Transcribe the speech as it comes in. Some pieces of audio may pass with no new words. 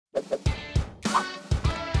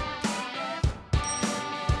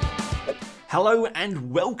Hello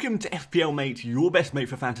and welcome to FPL Mate, your best mate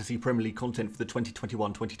for fantasy Premier League content for the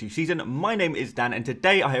 2021-22 season. My name is Dan and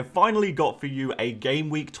today I have finally got for you a Game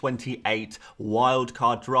Week 28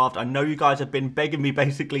 wildcard draft. I know you guys have been begging me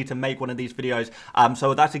basically to make one of these videos,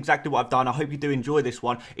 so that's exactly what I've done. I hope you do enjoy this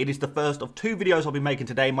one. It is the first of two videos I'll be making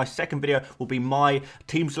today. My second video will be my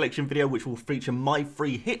team selection video, which will feature my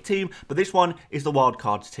free hit team, but this one is the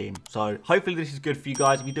wildcards team. So hopefully this is good for you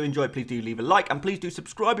guys. If you do enjoy it, please do leave a like and please do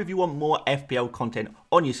subscribe if you want more FPL content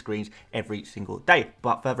on your screens every single day.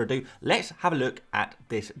 But without further ado, let's have a look at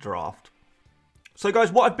this draft. So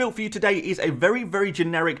guys, what I've built for you today is a very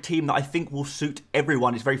generic team that I think will suit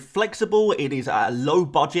everyone. It's very flexible, it is a low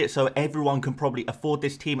budget, so everyone can probably afford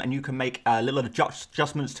this team and you can make little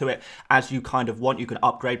adjustments to it as you kind of want. You can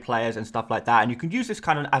upgrade players and stuff like that, and you can use this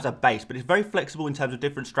kind of as a base, but it's very flexible in terms of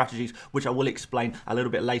different strategies, which I will explain a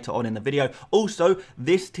little bit later on in the video. Also,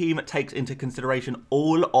 this team takes into consideration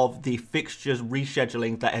all of the fixtures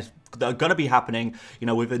rescheduling that are going to be happening, you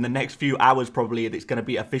know, within the next few hours probably. It's going to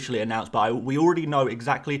be officially announced, but we already know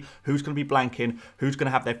exactly who's going to be blanking, who's going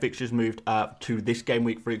to have their fixtures moved to this game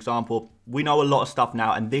week, for example. We know a lot of stuff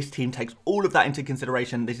now, and this team takes all of that into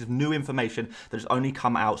consideration. This is new information that has only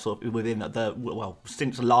come out sort of within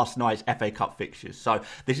since last night's FA Cup fixtures. So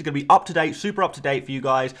this is going to be up to date, super up to date for you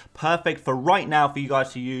guys. Perfect for right now for you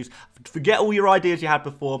guys to use. Forget all your ideas you had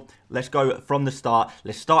before. Let's go from the start.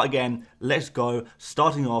 Let's start again. Let's go.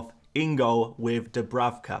 Starting off in goal with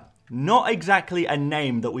Dubravka. Not exactly a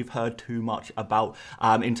name that we've heard too much about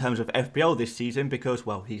in terms of FPL this season because,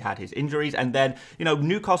 well, he had his injuries. And then, you know,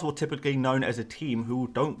 Newcastle are typically known as a team who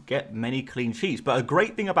don't get many clean sheets. But a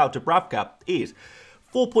great thing about Dubravka is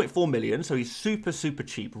 4.4 million, so he's super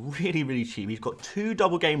cheap, really cheap. He's got 2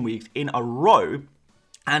 double game weeks in a row.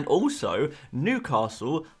 And also,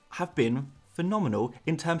 Newcastle have been phenomenal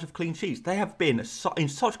in terms of clean sheets. They have been in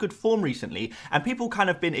such good form recently, and people kind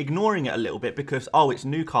of been ignoring it a little bit because, oh, it's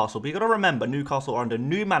Newcastle. But you got to remember, Newcastle are under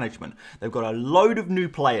new management. They've got a load of new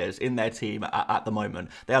players in their team at the moment.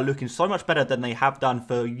 They are looking so much better than they have done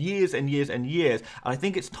for years and years. And I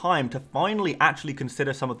think it's time to finally actually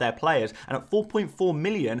consider some of their players. And at 4.4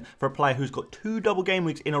 million for a player who's got 2 double game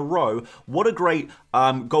weeks in a row, what a great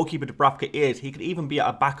goalkeeper Dubravka is. He could even be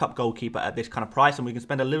a backup goalkeeper at this kind of price, and we can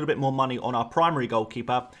spend a little bit more money on our primary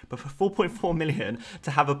goalkeeper. But for 4.4 million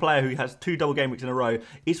to have a player who has 2 double game weeks in a row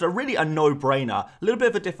is really a no-brainer. A little bit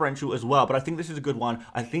of a differential as well, but I think this is a good one.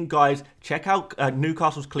 I think, guys, check out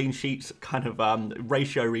Newcastle's clean sheets kind of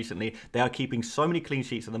ratio recently. They are keeping so many clean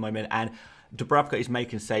sheets at the moment, and Dubravka is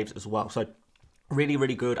making saves as well. So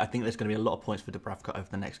really good. I think there's going to be a lot of points for Dubravka over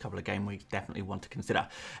the next couple of game weeks. Definitely one to consider.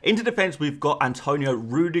 Into defense, we've got Antonio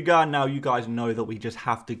Rudiger. Now, you guys know that we just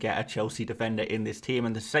have to get a Chelsea defender in this team,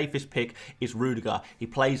 and the safest pick is Rudiger. He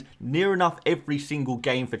plays near enough every single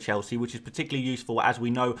game for Chelsea, which is particularly useful as we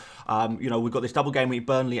know, you know, we've got this double game week,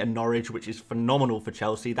 Burnley and Norwich, which is phenomenal for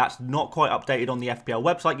Chelsea. That's not quite updated on the FPL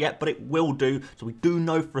website yet, but it will do. So we do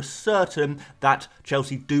know for certain that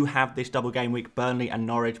Chelsea do have this double game week, Burnley and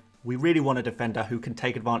Norwich. We really want a defender who can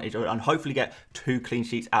take advantage and hopefully get 2 clean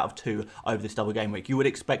sheets out of 2 over this double game week. You would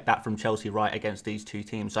expect that from Chelsea, right, against these two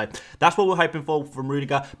teams. So that's what we're hoping for from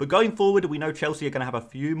Rudiger. But going forward, we know Chelsea are going to have a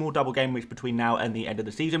few more double game weeks between now and the end of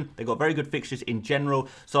the season. They've got very good fixtures in general.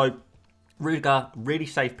 So Rudiger, really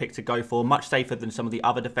safe pick to go for, much safer than some of the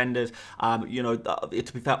other defenders. You know,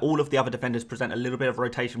 to be fair, all of the other defenders present a little bit of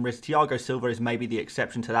rotation risk. Thiago Silva is maybe the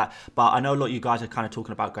exception to that, but I know a lot of you guys are kind of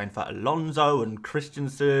talking about going for Alonso and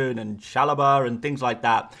Christensen and Chalobah and things like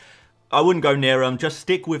that. I wouldn't go near them. Just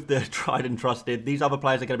stick with the tried and trusted. These other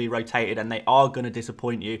players are going to be rotated and they are going to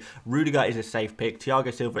disappoint you. Rudiger is a safe pick.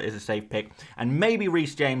 Thiago Silva is a safe pick. And maybe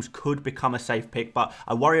Reece James could become a safe pick, but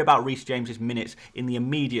I worry about Reece James's minutes in the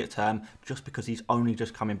immediate term just because he's only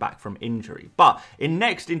just coming back from injury. But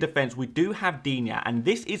next in defense, we do have Digne, and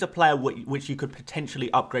this is a player which you could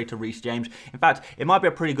potentially upgrade to Reece James. In fact, it might be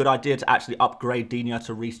a pretty good idea to actually upgrade Digne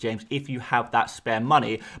to Reece James if you have that spare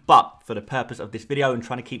money. But for the purpose of this video and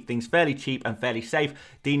trying to keep things fairly cheap and fairly safe,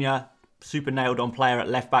 Digne, super nailed on player at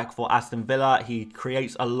left back for Aston Villa. He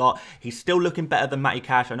creates a lot. He's still looking better than Matty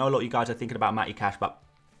Cash. I know a lot of you guys are thinking about Matty Cash, but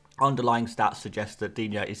underlying stats suggest that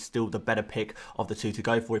Digne is still the better pick of the two to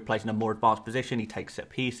go for. He plays in a more advanced position. He takes set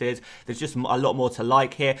pieces. There's just a lot more to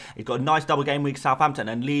like here. He's got a nice double game week, Southampton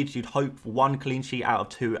and Leeds. You'd hope for 1 clean sheet out of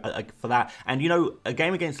 2 for that. And, you know, a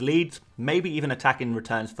game against Leeds, maybe even attacking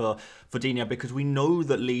returns for Digne, because we know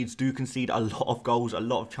that Leeds do concede a lot of goals, a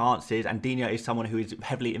lot of chances, and Digne is someone who is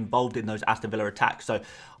heavily involved in those Aston Villa attacks. So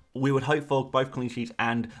we would hope for both clean sheets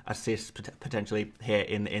and assists potentially here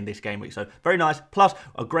in this game week. So very nice. Plus,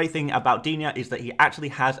 a great thing about Digne is that he actually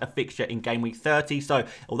has a fixture in game week 30. So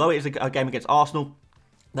although it is a game against Arsenal,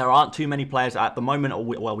 there aren't too many players at the moment.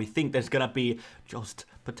 Well, we think there's going to be just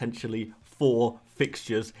potentially 4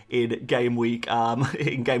 fixtures in game week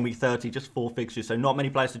 30, just 4 fixtures, so not many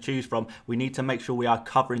players to choose from. We need to make sure we are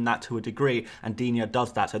covering that to a degree, and Digne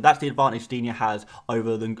does that. So that's the advantage Digne has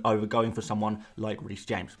over going for someone like Reece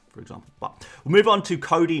James, for example. But we'll move on to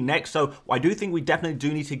Cody next. So I do think we definitely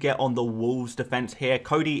do need to get on the Wolves defense here.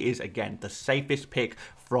 Cody is, again, the safest pick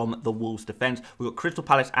from the Wolves defense. We've got Crystal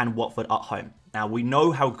Palace and Watford at home. Now, we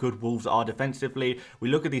know how good Wolves are defensively. We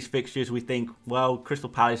look at these fixtures, we think, well, Crystal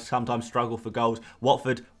Palace sometimes struggle for goals.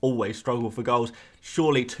 Watford always struggle for goals.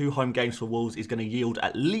 Surely 2 home games for Wolves is going to yield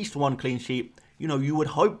at least 1 clean sheet. You know, you would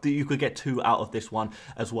hope that you could get 2 out of this one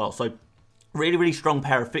as well. So really, really strong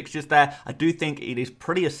pair of fixtures there. I do think it is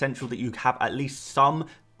pretty essential that you have at least some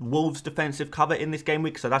Wolves defensive cover in this game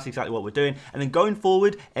week, so that's exactly what we're doing. And then going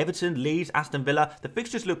forward, Everton, Leeds, Aston Villa, the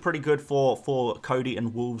fixtures look pretty good for Cody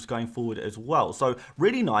and Wolves going forward as well. So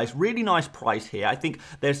really nice price here. I think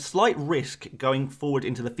there's slight risk going forward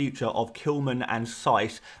into the future of Kilman and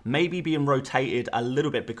Seiss maybe being rotated a little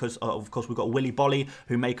bit because of course we've got Willy Bolly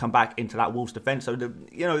who may come back into that Wolves defense. So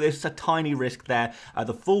there's a tiny risk there.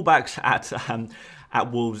 The fullbacks at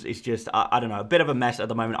Wolves is just, I don't know, a bit of a mess at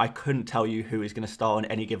the moment. I couldn't tell you who is going to start on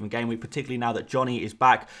any given game week, particularly now that Johnny is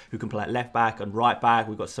back, who can play at left back and right back.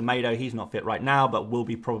 We've got Semedo, he's not fit right now, but will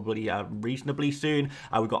be probably reasonably soon.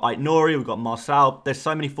 We've got Ait Nouri, we've got Marcel. There's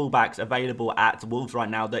so many fullbacks available at Wolves right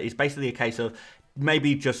now that it's basically a case of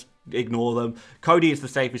maybe just ignore them. Cody is the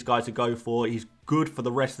safest guy to go for. He's good for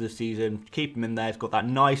the rest of the season. Keep him in there. He's got that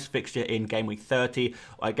nice fixture in game week 30,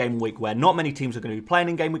 a game week where not many teams are going to be playing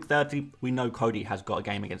in game week 30. We know Cody has got a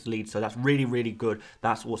game against Leeds, so that's really, really good.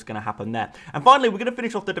 That's what's going to happen there. And finally, we're going to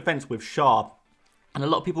finish off the defense with Shah. And a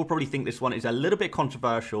lot of people probably think this one is a little bit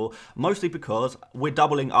controversial, mostly because we're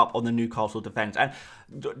doubling up on the Newcastle defence. And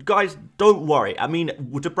guys, don't worry. I mean,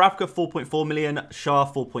 Dubravka 4.4 million, Shah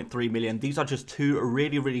 4.3 million. These are just 2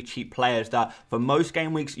 really, really cheap players that for most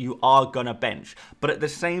game weeks you are going to bench. But at the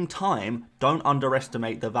same time, don't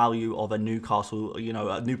underestimate the value of a Newcastle,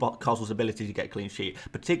 Newcastle's ability to get a clean sheet.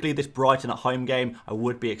 Particularly this Brighton at home game, I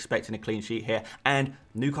would be expecting a clean sheet here. And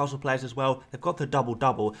Newcastle players as well, they've got the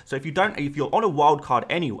double-double. So if you're on a wild card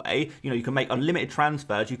anyway, you can make unlimited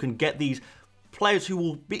transfers. You can get these players who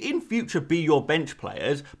will be in future be your bench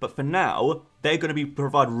players, but for now they're going to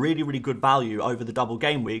provide really, really good value over the double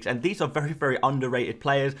game weeks. And these are very, very underrated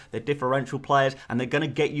players. They're differential players, and they're going to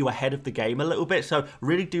get you ahead of the game a little bit. So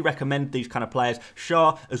really do recommend these kind of players.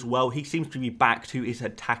 Shah as well, he seems to be back to his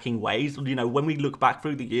attacking ways. When we look back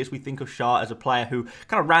through the years, we think of Shah as a player who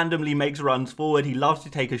kind of randomly makes runs forward. He loves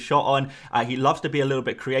to take a shot on. He loves to be a little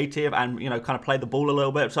bit creative and, kind of play the ball a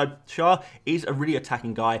little bit. So Shah is a really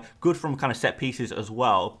attacking guy, good from kind of set pieces as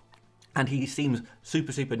well. And he seems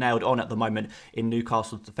super, super nailed on at the moment in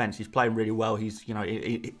Newcastle's defence. He's playing really well. He's,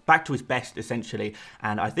 back to his best, essentially.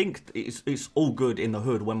 And I think it's all good in the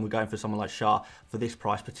hood when we're going for someone like Shah for this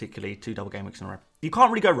price, particularly 2 double game weeks in a row. You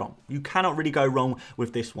can't really go wrong. You cannot really go wrong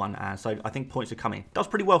with this one. And so I think points are coming. Does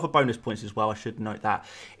pretty well for bonus points as well. I should note that.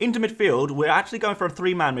 Into midfield, we're actually going for a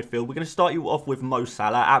 3-man midfield. We're going to start you off with Mo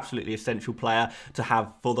Salah. Absolutely essential player to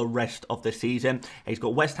have for the rest of the season. He's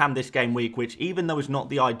got West Ham this game week, which even though it's not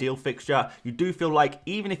the ideal fixture, you do feel like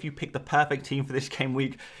even if you pick the perfect team for this game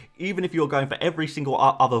week, even if you're going for every single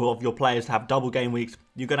other of your players to have double game weeks,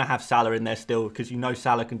 you're going to have Salah in there still, because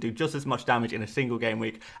Salah can do just as much damage in a single game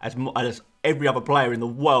week as every other player in the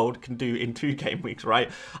world can do in 2 game weeks,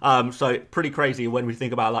 right? So pretty crazy when we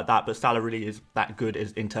think about it like that, but Salah really is that good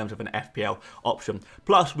in terms of an FPL option.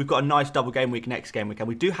 Plus, we've got a nice double game week next game week, and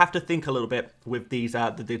we do have to think a little bit with these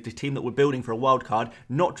the team that we're building for a wild card,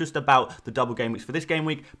 not just about the double game weeks for this game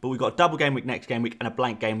week, but we've got a double game week next game week and a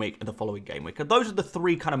blank game week in the following game week. And those are the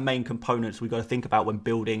 3 kind of main components we've got to think about when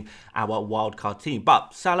building our wild card team.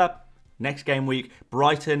 But Salah, next game week,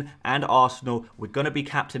 Brighton and Arsenal, we're going to be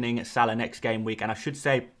captaining Salah next game week. And I should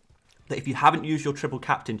say that if you haven't used your triple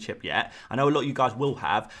captainship yet, I know a lot of you guys will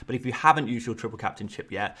have, but if you haven't used your triple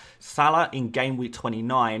captainship yet, Salah in game week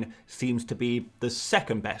 29 seems to be the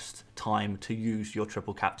second best time to use your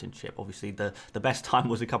triple captainship. Obviously, the best time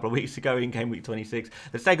was a couple of weeks ago in game week 26.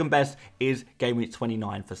 The second best is game week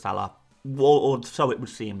 29 for Salah, or so it would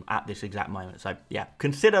seem at this exact moment. So yeah,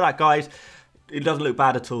 consider that, guys. it doesn't look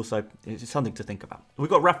bad at all, so it's something to think about. We've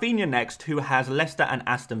got Rafinha next, who has Leicester and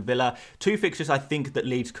Aston Villa. Two fixtures I think that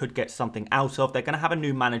Leeds could get something out of. They're going to have a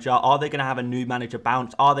new manager. Are they going to have a new manager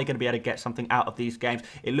bounce? Are they going to be able to get something out of these games?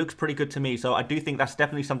 It looks pretty good to me, so I do think that's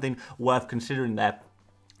definitely something worth considering there.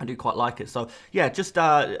 I do quite like it. So yeah, I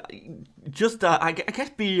guess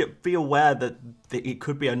be aware that it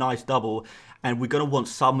could be a nice double, and we're going to want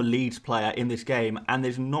some Leeds player in this game, and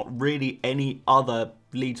there's not really any other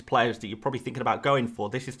Leeds players that you're probably thinking about going for.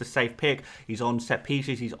 This is the safe pick. He's on set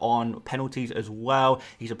pieces, he's on penalties as well.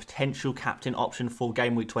 He's a potential captain option for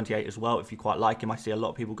game week 28 as well, if you quite like him. I see a lot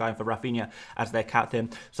of people going for Rafinha as their captain.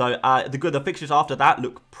 So the fixtures after that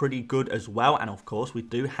look pretty good as well, and of course we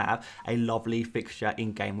do have a lovely fixture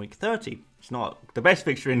in game week 30. It's not the best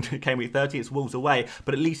fixture in Game Week 30, it's Wolves away,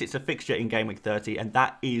 but at least it's a fixture in Game Week 30, and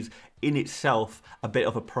that is in itself a bit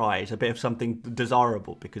of a prize, a bit of something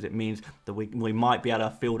desirable, because it means that we might be able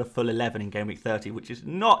to field a full 11 in Game Week 30, which is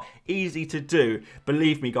not easy to do.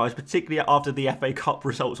 Believe me, guys, particularly after the FA Cup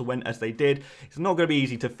results went as they did, it's not going to be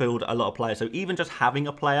easy to field a lot of players. So even just having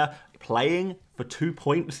a player playing for 2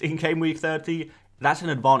 points in Game Week 30, that's an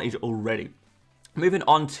advantage already. Moving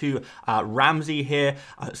on to Ramsey here,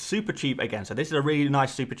 super cheap again. So this is a really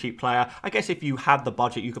nice super cheap player. I guess if you had the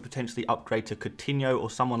budget, you could potentially upgrade to Coutinho or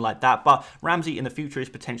someone like that. But Ramsey in the future is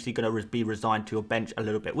potentially going to be resigned to a bench a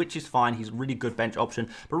little bit, which is fine. He's a really good bench option.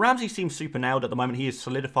 But Ramsey seems super nailed at the moment. He has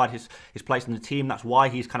solidified his place in the team. That's why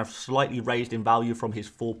he's kind of slightly raised in value from his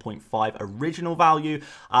 4.5 original value.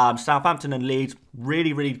 Southampton and Leeds,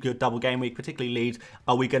 really, really good double game week, particularly Leeds.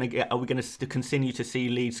 Are we going to continue to see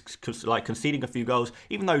Leeds like conceding a few goals?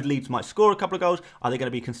 Even though Leeds might score a couple of goals, are they going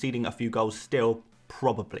to be conceding a few goals still?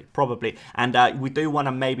 Probably. And we do want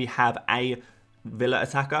to maybe have a Villa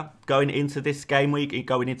attacker going into this game week,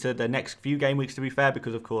 going into the next few game weeks, to be fair,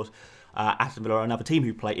 because of course Aston Villa are another team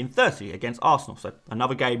who play in 30 against Arsenal. So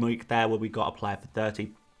another game week there where we got a player for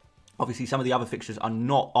 30. Obviously, some of the other fixtures are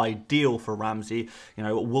not ideal for Ramsey. You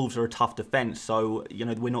know, Wolves are a tough defence, so, you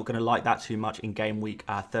know, we're not going to like that too much in game week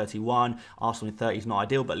 31. Arsenal in 30 is not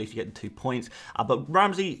ideal, but at least you get the 2 points. But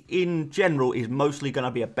Ramsey, in general, is mostly going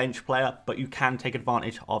to be a bench player, but you can take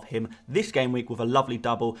advantage of him this game week with a lovely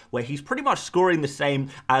double, where he's pretty much scoring the same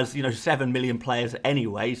as, you know, 7 million players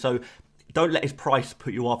anyway. So don't let his price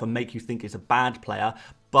put you off and make you think he's a bad player,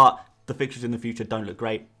 but the fixtures in the future don't look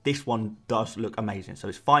great. This one does look amazing. So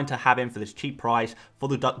it's fine to have him for this cheap price for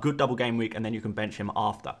the good double game week, and then you can bench him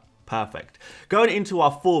after. Perfect. Going into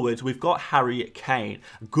our forwards, we've got Harry Kane.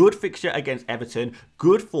 Good fixture against Everton.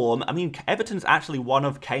 Good form. I mean, Everton's actually one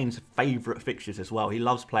of Kane's favourite fixtures as well. He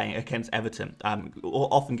loves playing against Everton.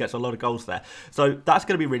 Often gets a lot of goals there. So that's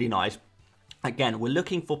going to be really nice. Again, we're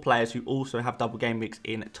looking for players who also have double game weeks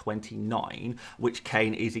in 29, which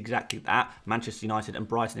Kane is exactly that. Manchester United and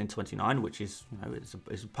Brighton in 29, which is, you know,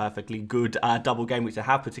 is a perfectly good double game week to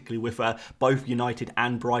have, particularly with both United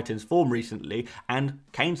and Brighton's form recently. And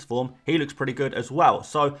Kane's form, he looks pretty good as well.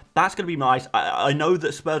 So that's going to be nice. I know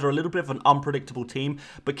that Spurs are a little bit of an unpredictable team,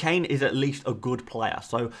 but Kane is at least a good player.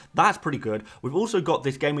 So that's pretty good. We've also got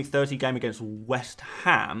this game week 30 game against West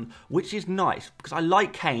Ham, which is nice because I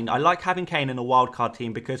like Kane. I like having Kane in a wildcard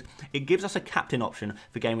team because it gives us a captain option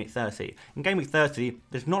for game week 30. In game week 30,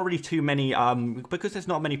 there's not really too many, because there's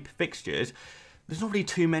not many fixtures, there's not really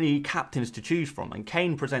too many captains to choose from, and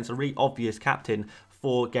Kane presents a really obvious captain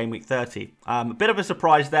for game week 30. A bit of a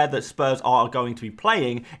surprise there that Spurs are going to be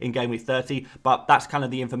playing in game week 30, but that's kind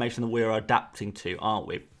of the information that we're adapting to, aren't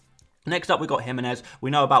we? Next up, we've got Jimenez. We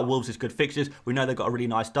know about Wolves' good fixtures. We know they've got a really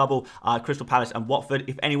nice double. Crystal Palace and Watford.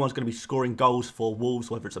 If anyone's going to be scoring goals for Wolves,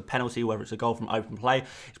 whether it's a penalty, whether it's a goal from open play,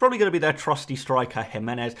 it's probably going to be their trusty striker,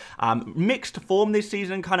 Jimenez. Mixed form this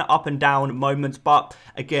season, kind of up and down moments. But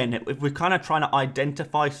again, if we're kind of trying to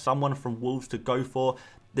identify someone from Wolves to go for,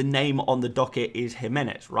 the name on the docket is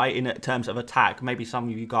Jimenez, right? In terms of attack, maybe some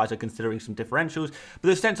of you guys are considering some differentials, but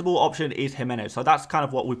the sensible option is Jimenez. So that's kind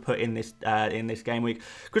of what we put in this game week.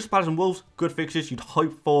 Crystal Palace and Wolves, good fixtures. You'd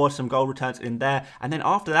hope for some goal returns in there, and then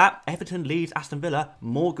after that, Everton, Leeds, Aston Villa,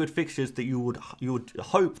 more good fixtures that you would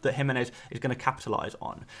hope that Jimenez is going to capitalise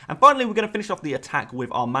on. And finally, we're going to finish off the attack with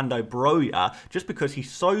Armando Broja, just because he's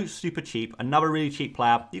so super cheap. Another really cheap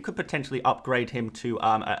player. You could potentially upgrade him to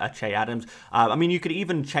a Che Adams. I mean, you could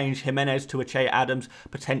even change Jimenez to a Che Adams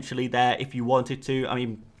potentially there if you wanted to. I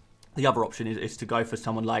mean, the other option is to go for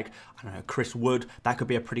someone like, I don't know, Chris Wood. That could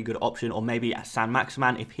be a pretty good option. Or maybe San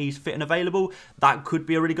Maximan, if he's fit and available. That could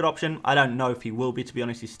be a really good option. I don't know if he will be, to be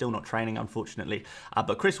honest. He's still not training, unfortunately.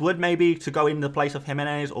 But Chris Wood, maybe, to go in the place of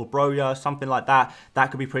Jimenez or Broja, something like that.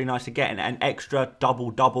 That could be pretty nice to get an extra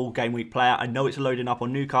double game week player. I know it's loading up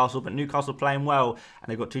on Newcastle, but Newcastle playing well.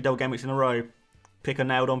 And they've got 2 double game weeks in a row. pick a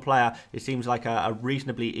nailed-on player, it seems like a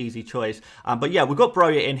reasonably easy choice. But yeah, we've got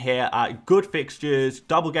Broja in here. Good fixtures,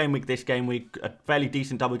 double game week this game week, a fairly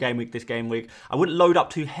decent double game week this game week. I wouldn't load up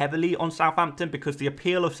too heavily on Southampton because the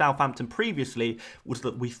appeal of Southampton previously was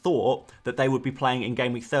that we thought that they would be playing in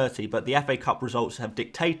game week 30, but the FA Cup results have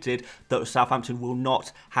dictated that Southampton will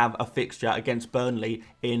not have a fixture against Burnley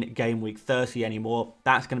in game week 30 anymore.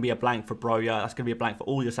 That's going to be a blank for Broja. That's going to be a blank for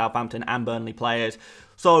all your Southampton and Burnley players.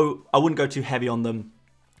 So I wouldn't go too heavy on them.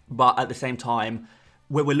 But at the same time,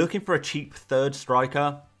 when we're looking for a cheap third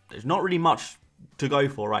striker, there's not really much to go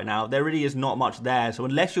for right now. There really is not much there. So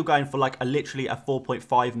unless you're going for like literally a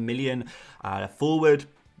 4.5 million forward,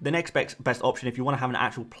 the next best option, if you want to have an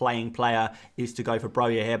actual playing player, is to go for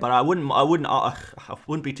Broja here. But I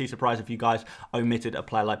wouldn't be too surprised if you guys omitted a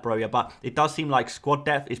player like Broja. But it does seem like squad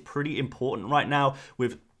depth is pretty important right now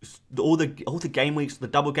with all the game weeks, the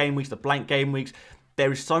double game weeks, the blank game weeks.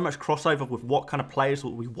 There is so much crossover with what kind of players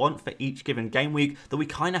we want for each given game week that we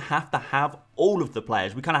kind of have to have all of the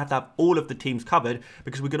players. We kind of have to have all of the teams covered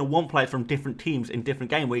because we're going to want players from different teams in different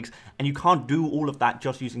game weeks, and you can't do all of that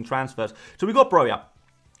just using transfers. So we got Broja.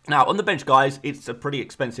 Now, on the bench, guys, it's a pretty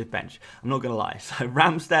expensive bench. I'm not going to lie. So,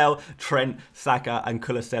 Ramsdale, Trent, Saka, and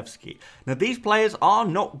Kulusevski. Now, these players are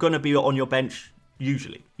not going to be on your bench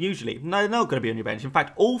usually. No, they're not going to be on your bench. In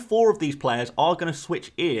fact, all 4 of these players are going to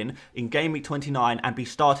switch in game week 29 and be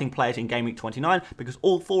starting players in game week 29 because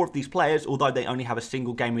all 4 of these players, although they only have a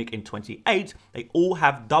single game week in 28, they all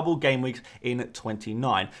have double game weeks in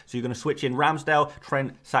 29. So you're going to switch in Ramsdale,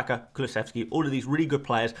 Trent, Saka, Kulusevski, all of these really good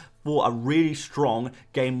players for a really strong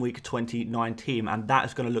game week 29 team, and that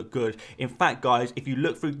is going to look good. In fact, guys, if you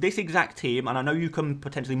look through this exact team, and I know you can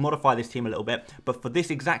potentially modify this team a little bit, but for this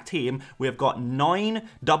exact team, we have got 9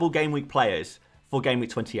 double game week players for game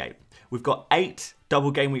week 28. We've got 8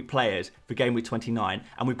 double game week players for game week 29,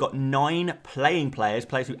 and we've got 9 playing players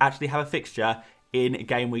who actually have a fixture in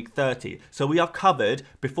game week 30. So we are covered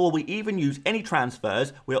before we even use any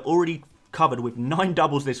transfers. We're already covered with 9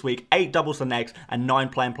 doubles this week, 8 doubles the next, and 9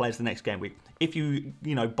 playing players the next game week. If you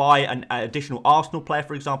buy an additional Arsenal player,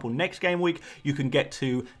 for example, next game week, you can get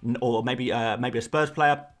to, or maybe a Spurs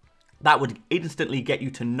player. That would instantly get you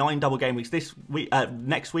to 9 double game weeks this week,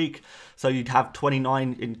 next week. So you'd have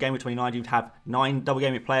 29 in game week 29. You'd have 9 double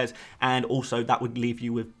game week players, and also that would leave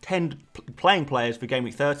you with 10 playing players for game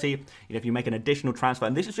week 30. If you make an additional transfer,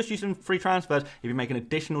 and this is just using free transfers. If you make an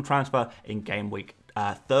additional transfer in game week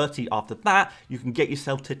 30, after that, you can get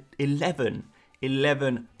yourself to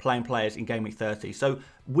 11 playing players in game week 30. So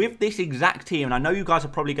with this exact team, and I know you guys are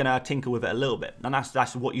probably going to tinker with it a little bit, and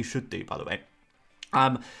that's what you should do, by the way.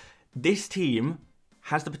 This team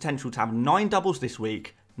has the potential to have 9 doubles this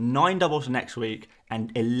week, 9 doubles next week,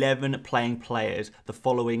 and 11 playing players the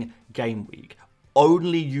following game week.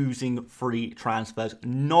 Only using free transfers,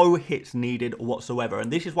 no hits needed whatsoever.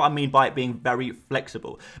 And this is what I mean by it being very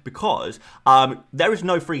flexible, because there is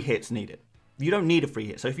no free hits needed. You don't need a free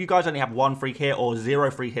hit. So if you guys only have 1 free hit or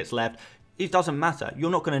 0 free hits left, it doesn't matter. You're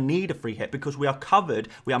not going to need a free hit because we are covered,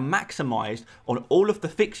 we are maximized on all of the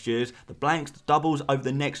fixtures, the blanks, the doubles over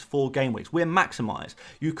the next 4 game weeks. We're maximized.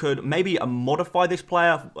 You could maybe modify this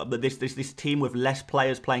player, this team with less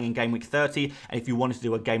players playing in game week 30. And if you wanted to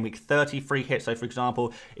do a game week 30 free hit, so for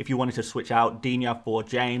example, if you wanted to switch out Digne for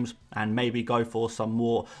James and maybe go for some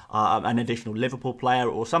more, an additional Liverpool player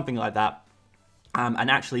or something like that,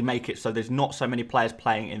 and actually make it so there's not so many players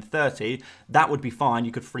playing in 30, that would be fine.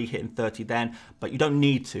 You could free hit in 30 then, but you don't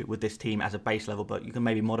need to with this team as a base level, but you can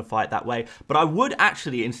maybe modify it that way. But I would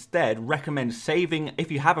actually instead recommend saving,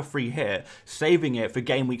 if you have a free hit, saving it for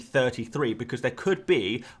game week 33, because there could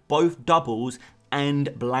be both doubles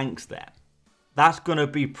and blanks there. That's going to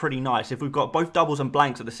be pretty nice. If we've got both doubles and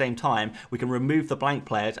blanks at the same time, we can remove the blank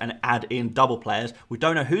players and add in double players. We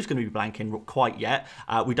don't know who's going to be blanking quite yet.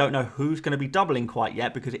 We don't know who's going to be doubling quite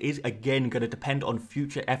yet, because it is, again, going to depend on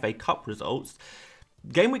future FA Cup results.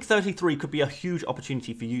 Game week 33 could be a huge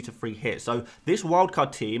opportunity for you to free hit. So this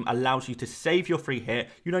wildcard team allows you to save your free hit.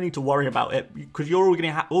 You don't need to worry about it because you're already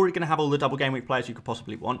going to have all the double game week players you could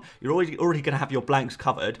possibly want. You're already going to have your blanks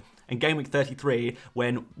covered. And game week 33,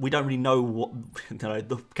 when we don't really know what,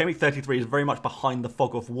 the game week 33 is very much behind the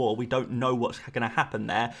fog of war. We don't know what's going to happen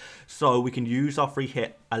there. So we can use our free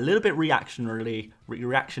hit a little bit reactionarily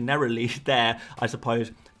there, I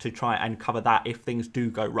suppose, to try and cover that if things do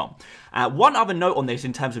go wrong. One other note on this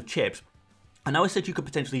in terms of chips. I know I said you could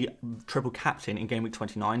potentially triple captain in Game Week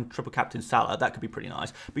 29, triple captain Salah, that could be pretty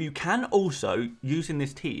nice. But you can also, using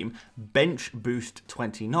this team, bench boost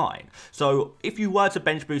 29. So if you were to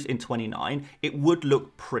bench boost in 29, it would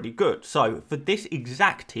look pretty good. So for this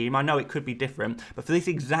exact team, I know it could be different, but for this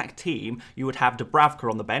exact team, you would have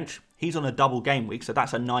Dubravka on the bench. He's on a double game week, so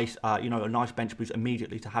that's a nice, a nice bench boost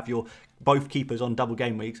immediately to have your both keepers on double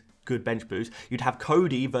game weeks. Good bench boost. You'd have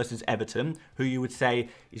Cody versus Everton, who you would say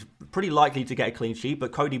is pretty likely to get a clean sheet,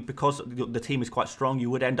 but Cody, because the team is quite strong,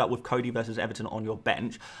 you would end up with Cody versus Everton on your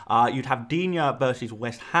bench. You'd have Digne versus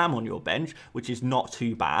West Ham on your bench, which is not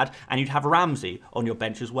too bad, and you'd have Ramsey on your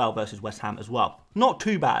bench as well versus West Ham as well. Not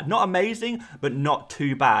too bad, not amazing, but not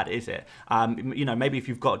too bad, is it? Maybe if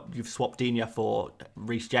you've swapped Digne for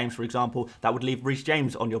Reece James, for example, that would leave Reece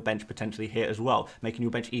James on your bench potentially here as well, making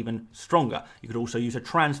your bench even stronger. You could also use a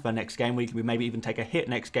transfer next game week, maybe even take a hit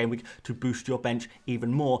next game week to boost your bench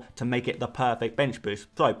even more to make it the perfect bench boost.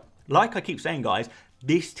 So, like I keep saying, guys,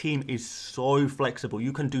 this team is so flexible.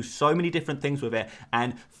 You can do so many different things with it.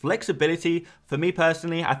 And flexibility, for me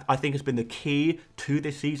personally, I think has been the key to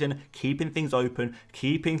this season. Keeping things open,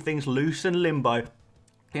 keeping things loose and limbo.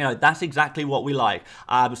 That's exactly what we like.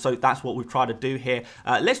 So that's what we've tried to do here.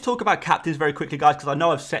 Let's talk about captains very quickly, guys, because I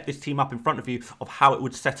know I've set this team up in front of you of how it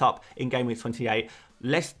would set up in Game Week 28.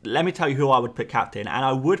 Let me tell you who I would put captain, and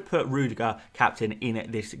I would put Rudiger captain in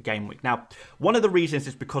this game week. Now, one of the reasons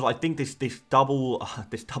is because I think this double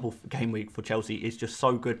game week for Chelsea is just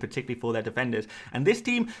so good, particularly for their defenders. And this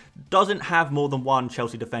team doesn't have more than one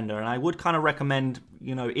Chelsea defender, and I would kind of recommend,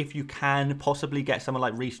 if you can possibly get someone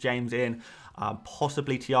like Reece James in,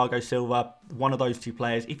 possibly Thiago Silva, one of those two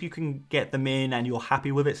players. If you can get them in and you're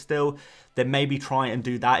happy with it still, then maybe try and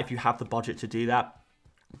do that if you have the budget to do that.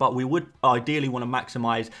 But we would ideally want to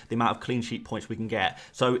maximise the amount of clean sheet points we can get.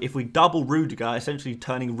 So if we double Rudiger, essentially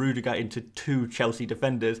turning Rudiger into 2 Chelsea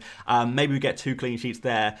defenders, maybe we get 2 clean sheets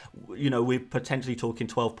there. We're potentially talking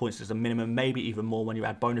 12 points as a minimum, maybe even more when you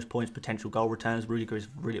add bonus points, potential goal returns. Rudiger is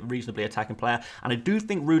really reasonably attacking player. And I do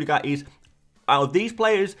think Rudiger is, out of these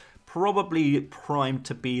players, probably primed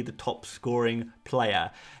to be the top scoring player.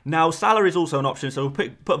 Now, Salah is also an option, so we'll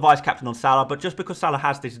put vice captain on Salah, but just because Salah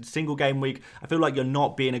has this single game week, I feel like you're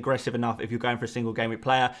not being aggressive enough if you're going for a single game week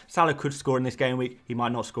player. Salah could score in this game week, he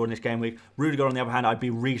might not score in this game week. Rudiger, on the other hand, I'd be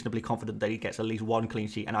reasonably confident that he gets at least 1 clean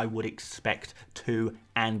sheet, and I would expect 2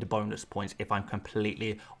 and bonus points, if I'm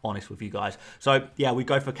completely honest with you guys. So yeah, we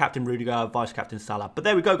go for captain Rudiger, vice captain Salah. But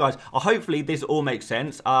there we go, guys. Hopefully this all makes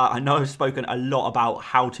sense. I know I've spoken a lot about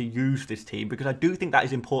how to use this team, because I do think that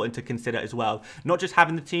is important to consider as well. Not just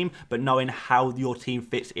having the team, but knowing how your team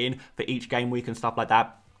fits in for each game week and stuff like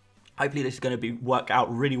that. Hopefully this is going to work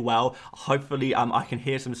out really well. Hopefully I can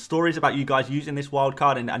hear some stories about you guys using this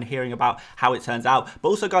wildcard and hearing about how it turns out. But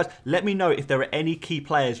also, guys, let me know if there are any key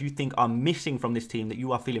players you think are missing from this team that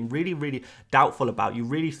you are feeling really doubtful about. You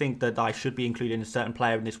really think that I should be including a certain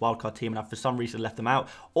player in this wildcard team and I've for some reason left them out.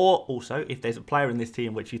 Or also, if there's a player in this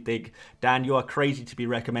team which you think, Dan, you are crazy to be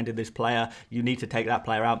recommending this player, you need to take that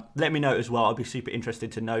player out, let me know as well. I'll be super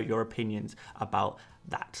interested to know your opinions about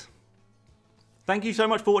that. Thank you so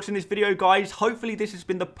much for watching this video, guys. Hopefully this has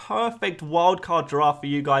been the perfect wildcard draft for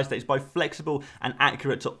you guys that is both flexible and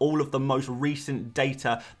accurate to all of the most recent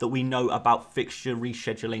data that we know about fixture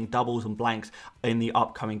rescheduling, doubles and blanks in the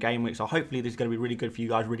upcoming game week. So hopefully this is going to be really good for you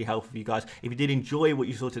guys, really helpful for you guys. If you did enjoy what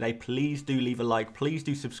you saw today, please do leave a like. Please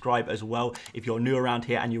do subscribe as well if you're new around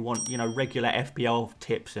here and you want, regular FPL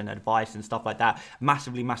tips and advice and stuff like that.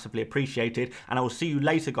 Massively appreciated. And I will see you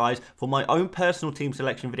later, guys, for my own personal team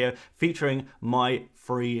selection video featuring my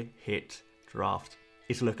free hit draft.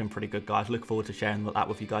 It's looking pretty good, guys. Look forward to sharing that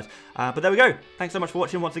with you guys. But there we go. Thanks so much for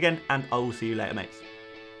watching once again, and I will see you later, mates.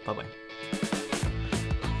 Bye-bye.